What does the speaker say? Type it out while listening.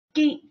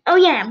Oh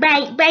yeah,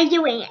 by the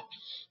way,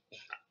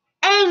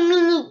 I'm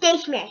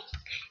Minideathmask,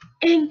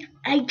 and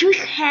I just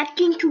hacked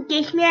into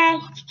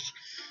Deathmask's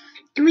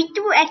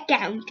Twitter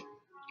account.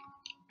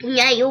 When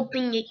I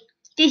opened it,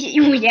 this is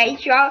what I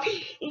saw.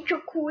 It's a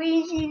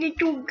crazy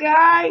little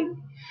guy.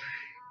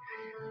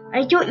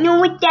 I don't know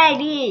what that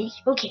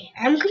is. Okay,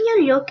 I'm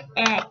gonna look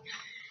at.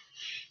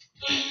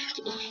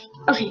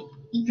 Okay,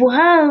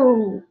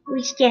 whoa,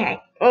 what's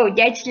that? Oh,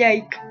 that's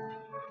like.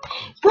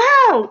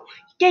 Wow,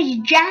 that's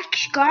Jack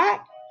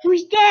Scott.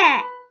 Who's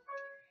that?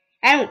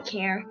 I don't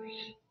care.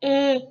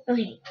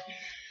 Okay,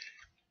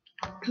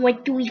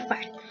 what do we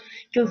find?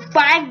 So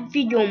 5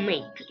 video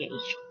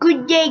makers.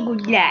 Good day,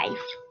 good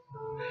life.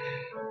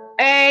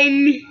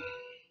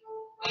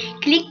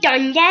 Clicked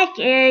on that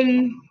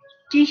and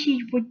this is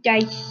what I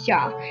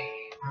saw.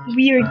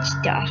 Weird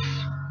stuff.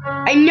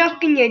 I'm not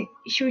gonna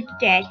search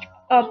that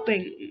up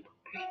and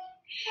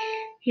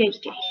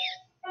like this.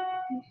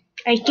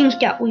 I think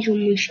that was a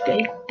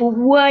mistake, but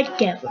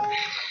whatever.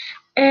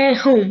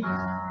 Home.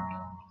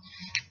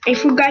 I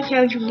forgot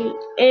how to get.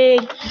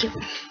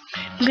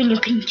 I'm gonna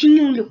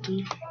continue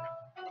looking.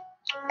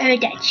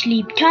 That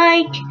sleep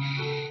tight.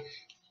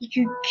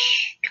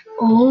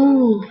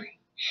 Oh.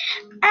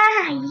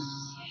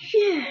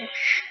 Yes.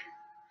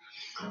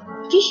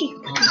 This is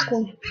pretty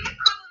cool.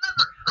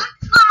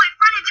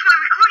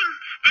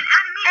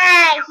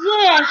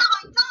 Yes.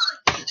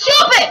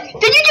 Stupid!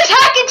 Did you just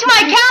hack into my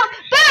account?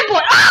 Bad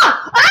boy! Oh!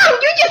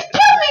 You just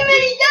killed me,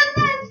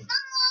 Minideathmask!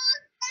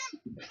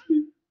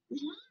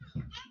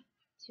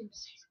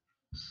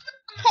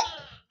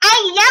 I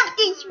love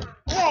this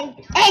one.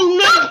 I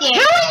made it.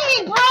 Killing me,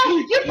 bro!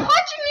 You're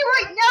punching me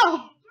right now!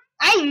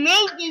 I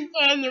made this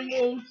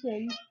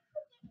animation.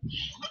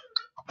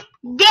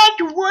 That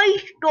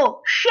was the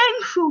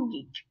censored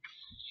it.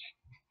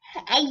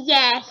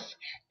 Yes.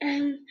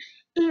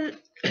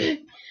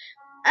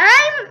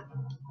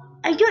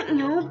 I don't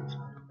know,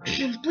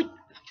 but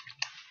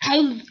I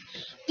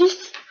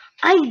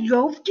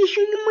love this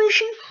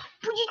animation,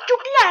 but it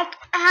took like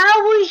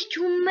hours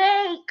to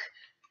make.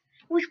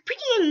 It was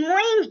pretty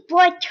annoying,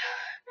 but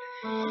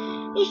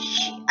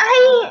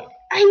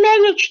I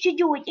managed to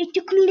do it. It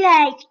took me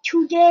like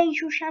 2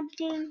 days or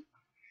something.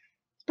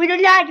 But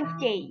a lot of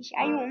days,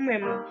 I don't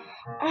remember.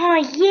 Oh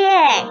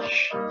yes,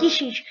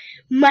 this is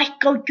must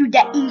go to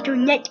the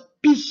internet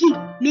PC.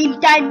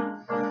 Meantime,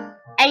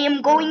 I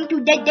am going to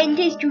the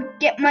dentist to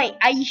get my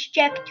eyes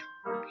checked.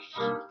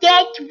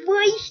 That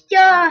was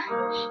the.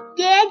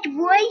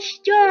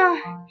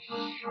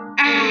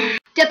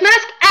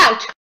 Deathmask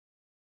out!